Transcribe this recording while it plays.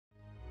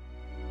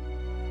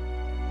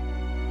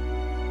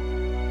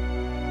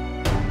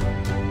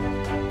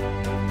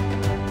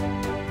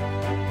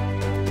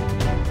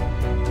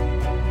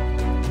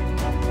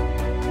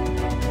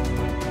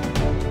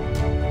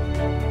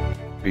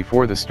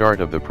Before the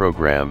start of the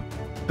program,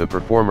 the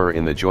performer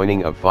in the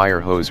joining of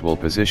fire hose will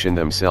position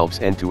themselves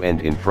end to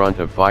end in front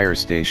of fire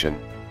station.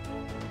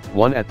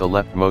 1 at the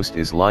leftmost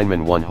is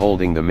lineman 1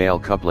 holding the male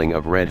coupling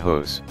of red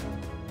hose.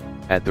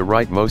 At the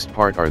rightmost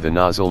part are the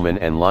nozzleman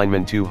and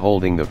lineman 2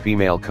 holding the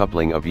female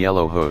coupling of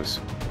yellow hose.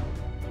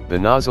 The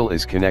nozzle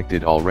is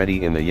connected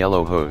already in the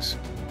yellow hose.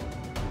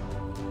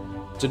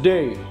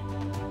 Today,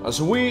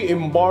 as we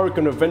embark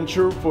on a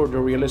venture for the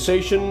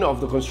realization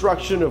of the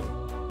construction of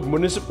a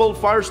municipal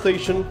fire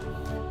station,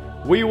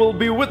 we will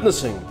be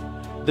witnessing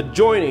the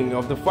joining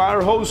of the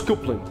fire hose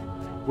coupling,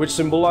 which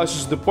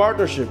symbolizes the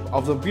partnership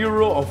of the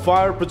Bureau of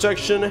Fire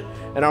Protection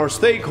and our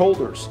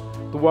stakeholders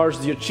towards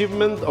the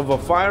achievement of a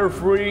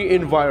fire-free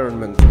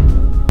environment.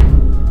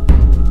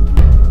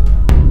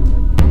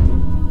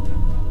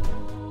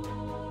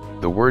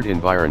 The word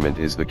environment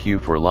is the cue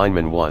for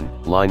lineman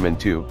 1, lineman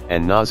 2,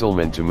 and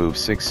nozzleman to move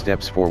 6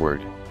 steps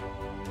forward.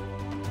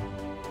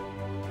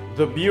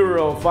 The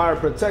Bureau of Fire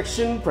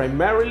Protection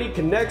primarily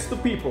connects the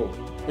people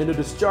in the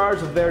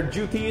discharge of their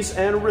duties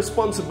and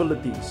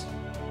responsibilities.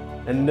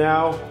 And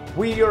now,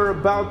 we are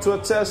about to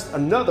attest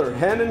another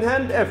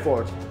hand-in-hand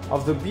effort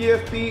of the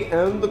BFP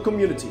and the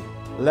community,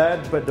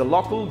 led by the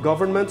local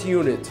government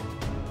unit.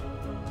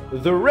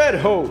 The Red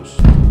Hose.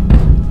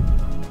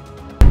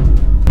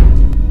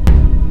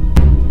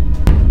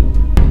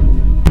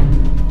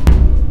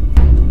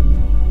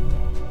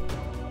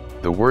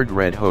 The word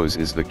red hose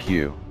is the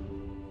cue.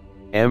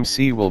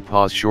 MC will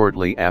pause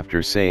shortly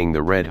after saying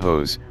the red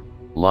hose.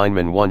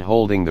 Lineman 1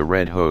 holding the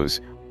red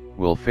hose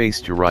will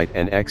face to right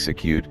and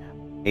execute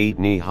 8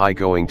 knee high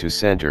going to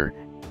center,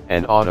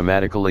 and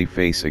automatically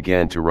face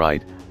again to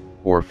right,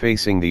 or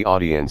facing the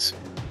audience.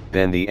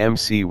 Then the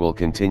MC will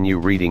continue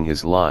reading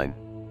his line.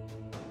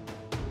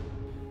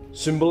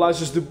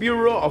 Symbolizes the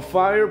Bureau of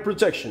Fire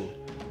Protection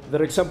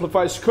that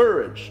exemplifies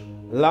courage,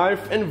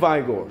 life and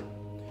vigor.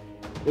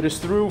 It is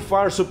through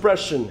fire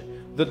suppression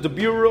that the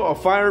Bureau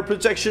of Fire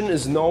Protection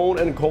is known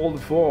and called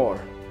for.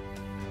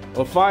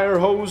 A fire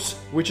hose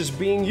which is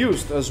being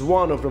used as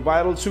one of the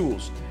vital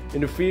tools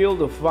in the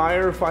field of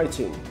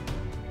firefighting.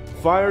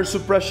 Fire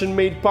suppression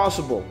made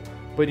possible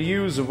by the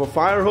use of a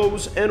fire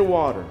hose and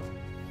water.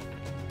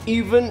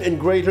 Even in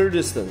greater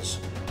distance,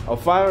 a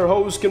fire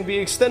hose can be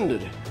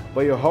extended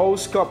by a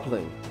hose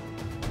coupling.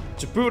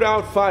 To put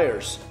out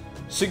fires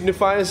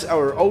signifies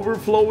our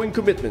overflowing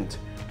commitment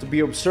to be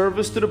of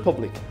service to the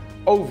public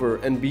over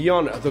and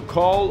beyond the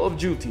call of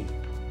duty.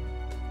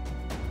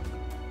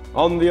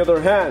 On the other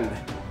hand,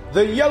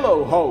 the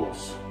yellow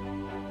hose.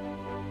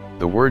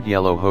 The word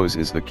yellow hose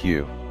is the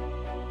cue.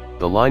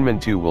 The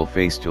lineman 2 will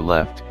face to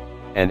left,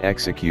 and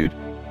execute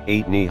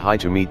 8 knee high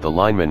to meet the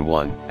lineman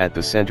 1 at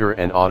the center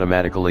and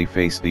automatically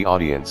face the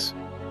audience.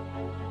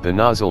 The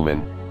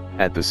nozzleman,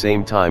 at the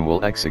same time,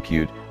 will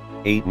execute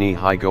 8 knee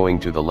high going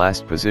to the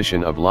last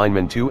position of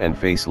lineman 2 and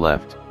face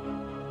left.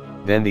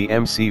 Then the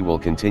MC will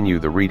continue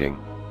the reading.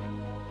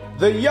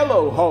 The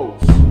yellow hose.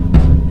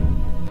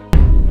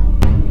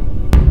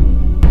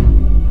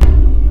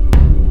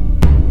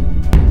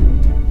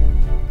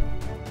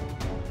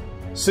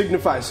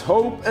 Signifies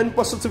hope and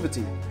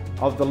positivity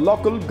of the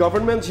local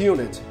government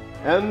unit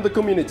and the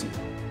community,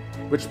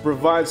 which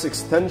provides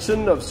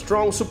extension of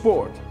strong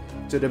support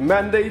to the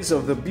mandates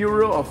of the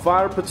Bureau of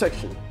Fire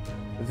Protection.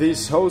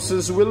 These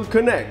hoses will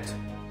connect.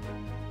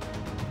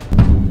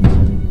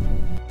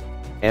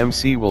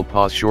 MC will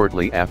pause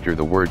shortly after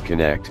the word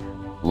connect.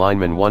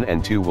 Linemen 1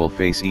 and 2 will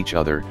face each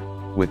other,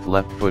 with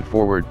left foot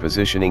forward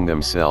positioning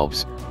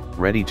themselves,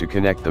 ready to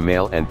connect the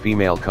male and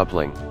female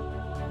coupling.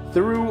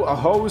 Through a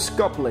hose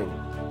coupling,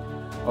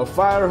 a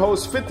fire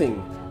hose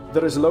fitting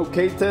that is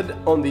located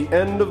on the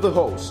end of the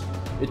hose.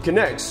 It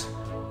connects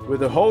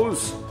with a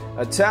hose,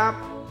 a tap,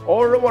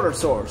 or a water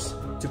source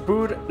to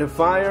put the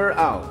fire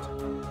out,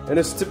 and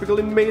is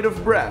typically made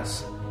of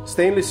brass,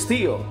 stainless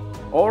steel,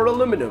 or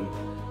aluminum,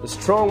 a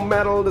strong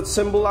metal that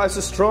symbolizes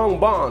a strong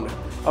bond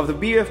of the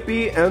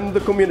BFP and the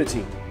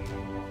community.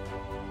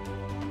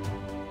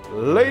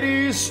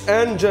 Ladies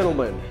and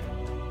gentlemen,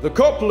 the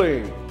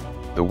coupling.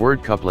 The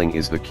word coupling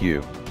is the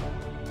cue.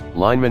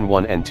 Linemen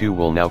 1 and 2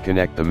 will now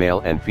connect the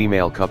male and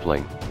female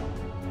coupling.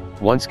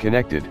 Once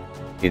connected,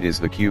 it is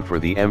the cue for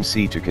the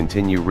MC to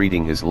continue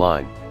reading his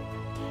line.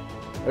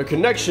 A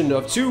connection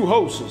of 2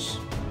 hoses,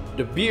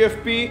 the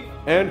BFP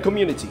and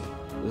community,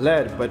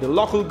 led by the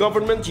local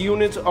government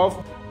unit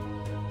of.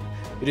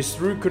 It is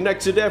through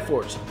connected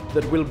efforts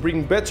that will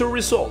bring better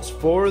results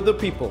for the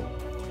people.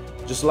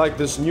 Just like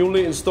this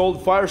newly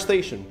installed fire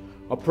station,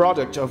 a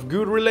product of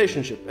good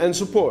relationship and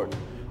support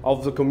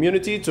of the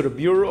community to the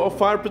Bureau of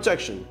Fire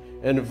Protection,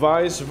 and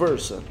vice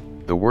versa.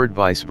 The word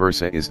vice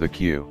versa is the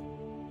cue.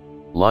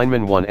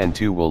 Linemen 1 and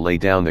 2 will lay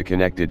down the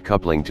connected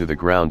coupling to the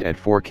ground at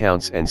 4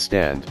 counts and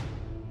stand.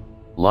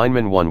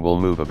 Lineman 1 will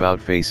move about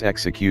face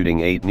executing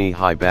 8 knee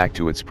high back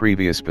to its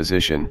previous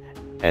position,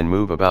 and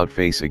move about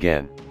face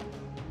again.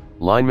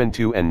 Lineman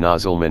 2 and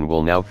nozzleman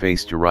will now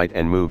face to right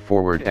and move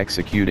forward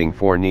executing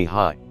 4 knee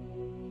high.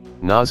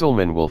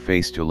 Nozzlemen will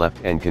face to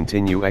left and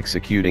continue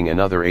executing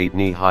another 8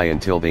 knee-high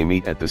until they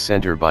meet at the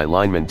center by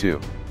lineman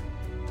 2.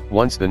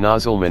 Once the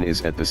nozzleman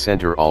is at the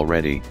center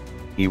already,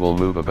 he will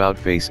move about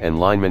face and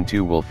lineman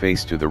 2 will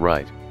face to the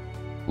right.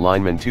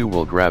 Lineman 2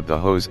 will grab the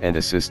hose and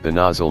assist the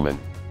nozzleman.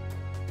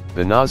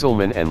 The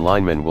nozzleman and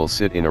lineman will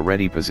sit in a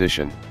ready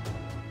position.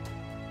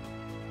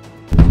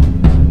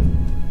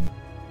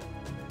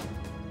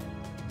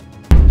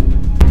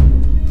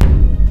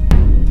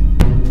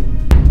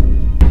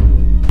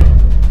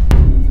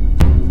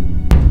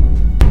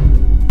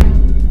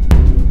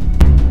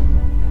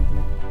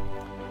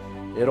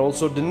 It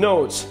also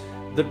denotes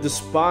that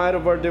despite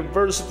of our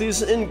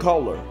diversities in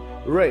color,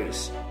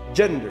 race,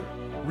 gender,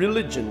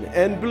 religion,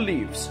 and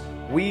beliefs,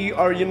 we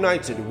are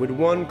united with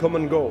one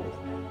common goal,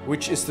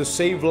 which is to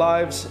save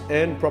lives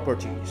and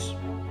properties.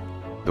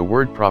 The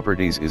word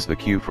properties is the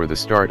cue for the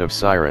start of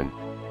siren.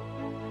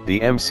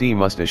 The MC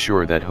must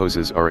assure that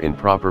hoses are in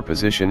proper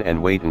position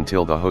and wait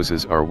until the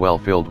hoses are well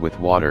filled with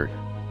water,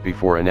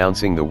 before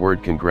announcing the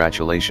word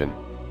congratulation.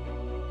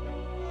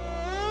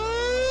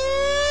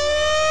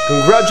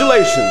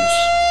 Congratulations!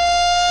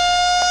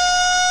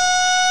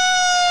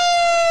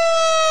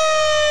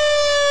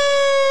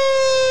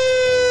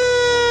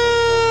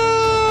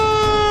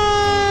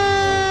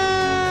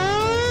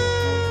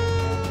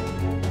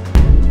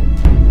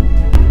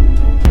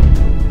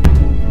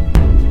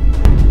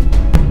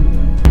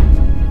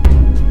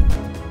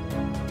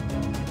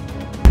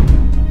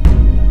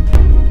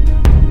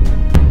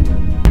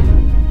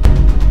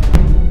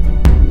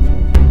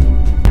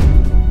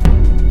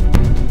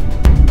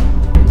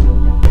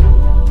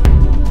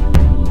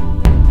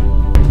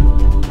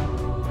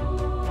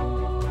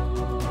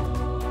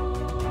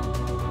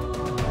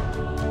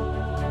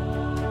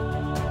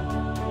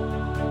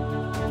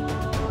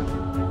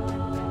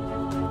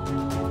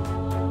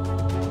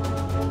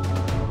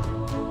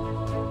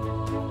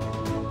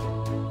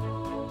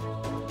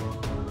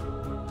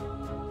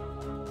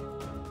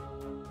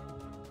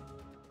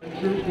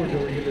 For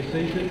the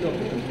realization of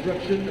the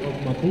construction of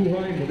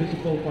Mabuhay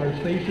Municipal Fire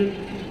Station,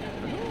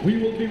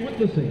 we will be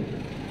witnessing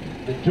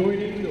the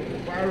joining of the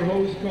fire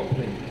hose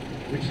coupling,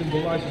 which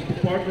symbolizes the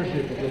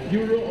partnership of the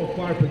Bureau of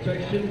Fire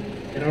Protection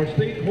and our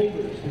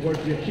stakeholders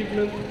towards the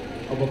achievement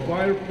of a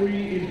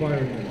fire-free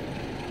environment.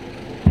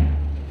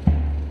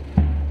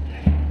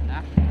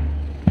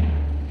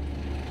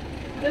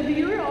 The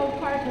Bureau of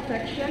Fire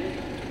Protection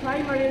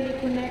primarily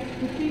connects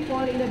to people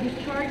in the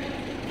discharge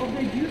of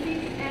their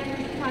duties and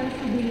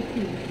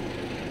responsibilities.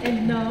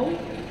 And now,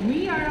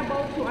 we are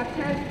about to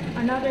attest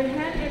another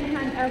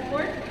hand-in-hand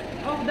effort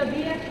of the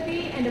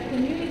BFP and the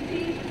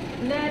community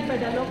led by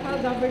the local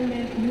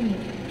government unit.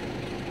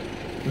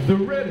 The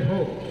red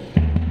hose.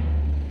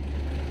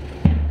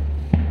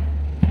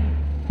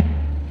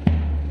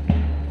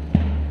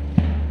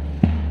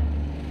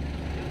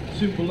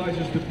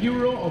 Symbolizes the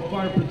Bureau of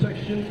Fire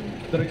Protection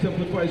that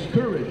exemplifies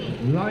courage,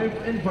 life,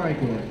 and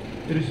vigor.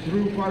 It is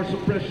through fire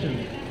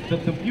suppression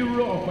that the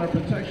Bureau of Fire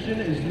Protection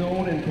is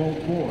known and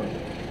called for.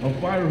 A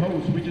fire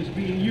hose which is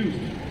being used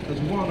as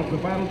one of the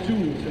vital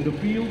tools in the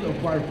field of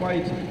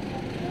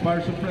firefighting.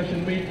 Fire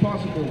suppression made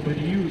possible by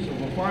the use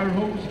of a fire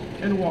hose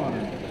and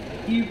water.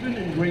 Even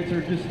in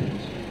greater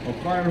distance, a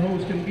fire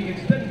hose can be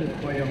extended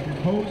by a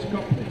hose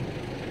coupling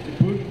to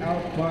put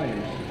out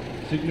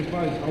fires.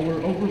 Signifies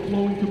our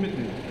overflowing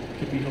commitment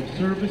to be of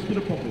service to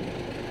the public,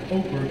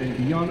 over and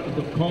beyond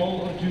the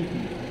call of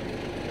duty.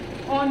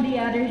 On the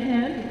other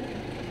hand,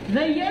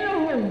 the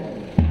yellow hose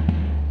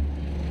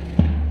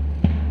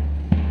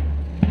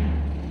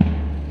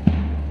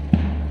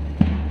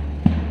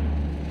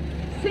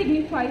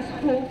signifies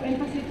hope and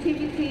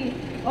positivity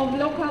of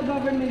local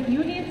government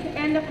units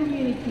and the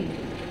community,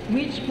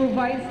 which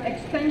provides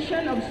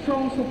extension of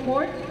strong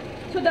support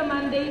to the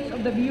mandates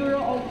of the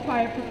Bureau of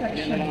Fire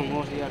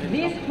Protection.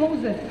 These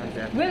hoses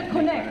will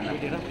connect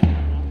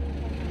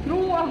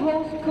through a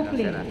hose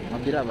coupling,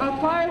 a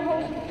fire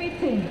hose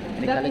fitting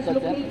that is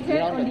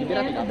located on the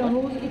end of the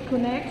hose. It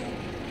connects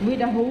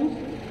with a hose,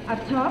 a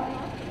tap,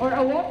 or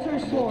a water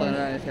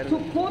source to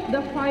put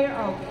the fire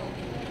out,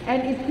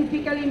 and is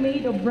typically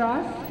made of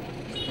brass,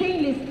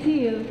 stainless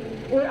steel,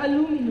 or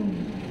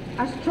aluminum,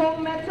 a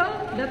strong metal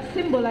that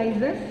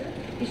symbolizes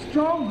a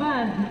strong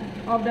bond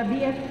of the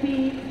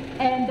BFP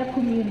and the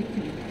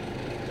community.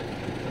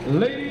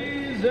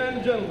 Ladies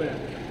and gentlemen,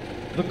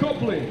 the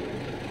coupling,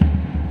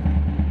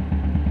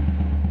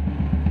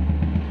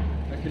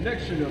 a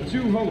connection of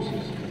two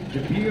hoses, the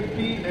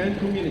BFP and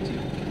community,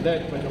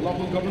 led by the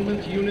local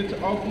government unit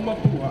of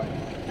Mabuhay.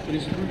 It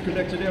is through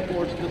connected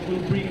efforts that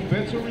will bring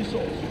better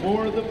results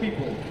for the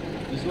people,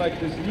 just like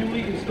this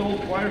newly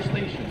installed fire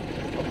station,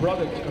 a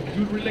product of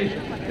good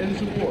relations and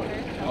support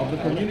of the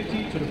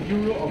community to the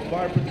Bureau of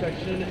Fire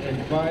Protection and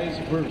vice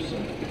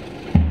versa.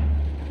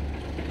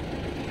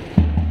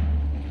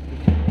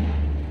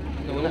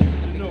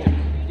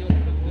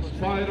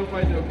 Despite of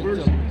our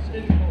diversities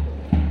in color,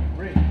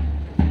 race,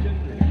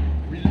 gender,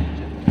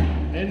 religion,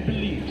 and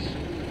beliefs,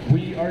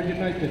 we are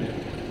united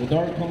with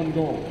our common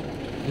goal,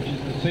 which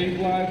is to save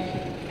lives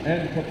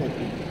and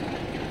property.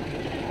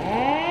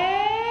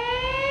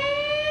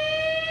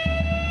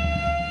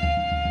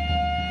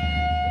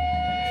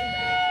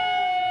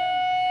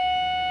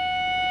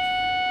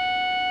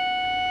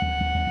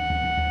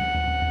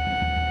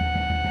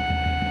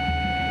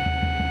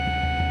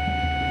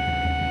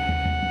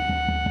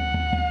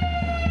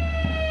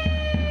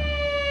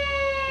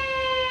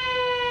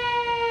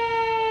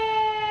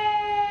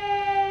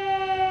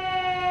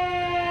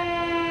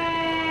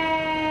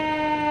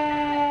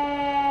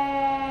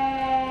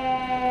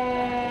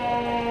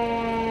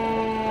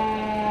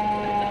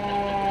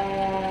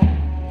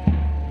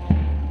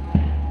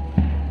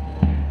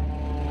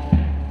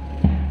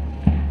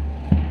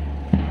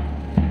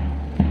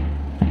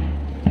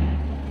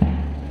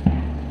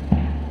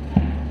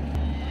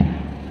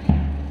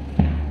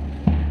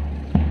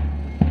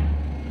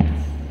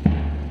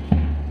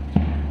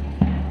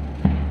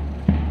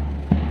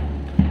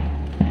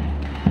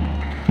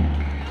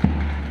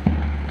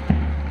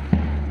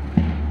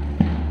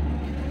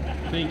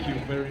 Thank you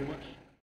very much.